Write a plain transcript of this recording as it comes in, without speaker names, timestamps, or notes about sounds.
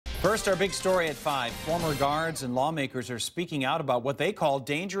First, our big story at 5. Former guards and lawmakers are speaking out about what they call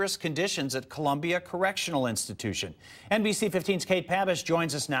dangerous conditions at Columbia Correctional Institution. NBC 15's Kate Pabish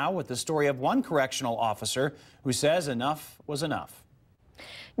joins us now with the story of one correctional officer who says enough was enough.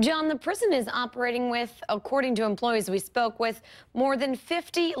 John, the prison is operating with, according to employees we spoke with, more than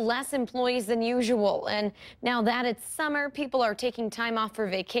 50 less employees than usual. And now that it's summer, people are taking time off for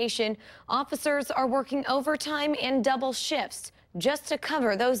vacation. Officers are working overtime and double shifts just to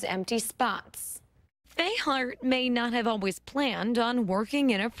cover those empty spots. Faye Hart may not have always planned on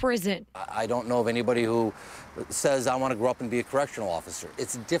working in a prison. I don't know of anybody who says, I want to grow up and be a correctional officer.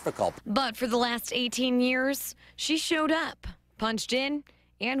 It's difficult. But for the last 18 years, she showed up, punched in,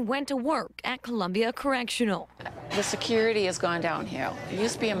 and went to work at Columbia Correctional. The security has gone downhill. It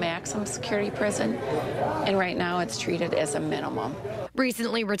used to be a maximum security prison, and right now it's treated as a minimum.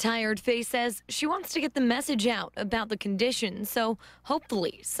 Recently retired Faye says she wants to get the message out about the conditions, so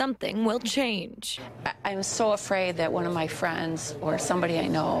hopefully something will change. I'm so afraid that one of my friends or somebody I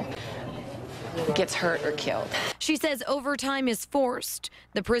know gets hurt or killed. She says overtime is forced.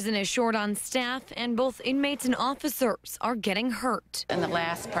 The prison is short on staff, and both inmates and officers are getting hurt. In the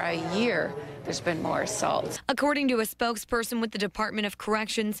last probably year, there's been more assaults. According to a spokesperson with the Department of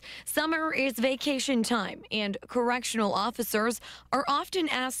Corrections, summer is vacation time, and correctional officers are often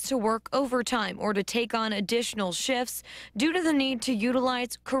asked to work overtime or to take on additional shifts due to the need to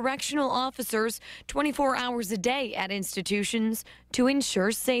utilize correctional officers 24 hours a day at institutions to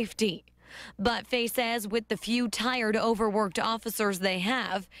ensure safety. But Faye says with the few tired, overworked officers they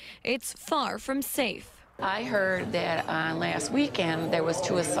have, it's far from safe. I heard that on last weekend there was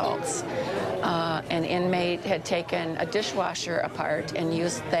 2 assaults. An inmate had taken a dishwasher apart and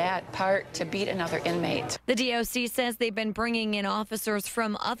used that part to beat another inmate. The DOC says they've been bringing in officers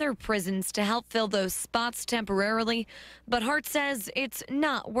from other prisons to help fill those spots temporarily, but Hart says it's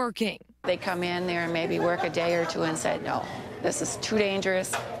not working. They come in there and maybe work a day or 2 and said, no, this is too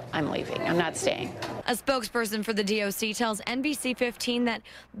dangerous. I'm leaving. I'm not staying. A spokesperson for the DOC tells NBC 15 that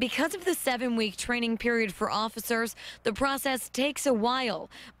because of the 7-week training period for officers, the process takes a while.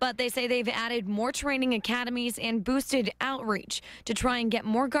 But they say they've added more training academies and boosted outreach to try and get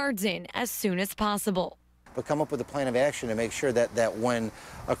more guards in as soon as possible. But come up with a plan of action to make sure that when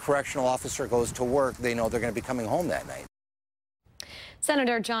a correctional officer goes to work, they know they're going to be coming home that night.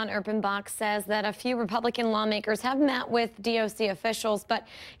 Senator John Erpenbach says that a few Republican lawmakers have met with DOC officials, but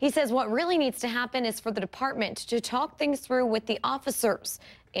he says what really needs to happen is for the department to talk things through with the officers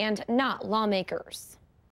and not lawmakers.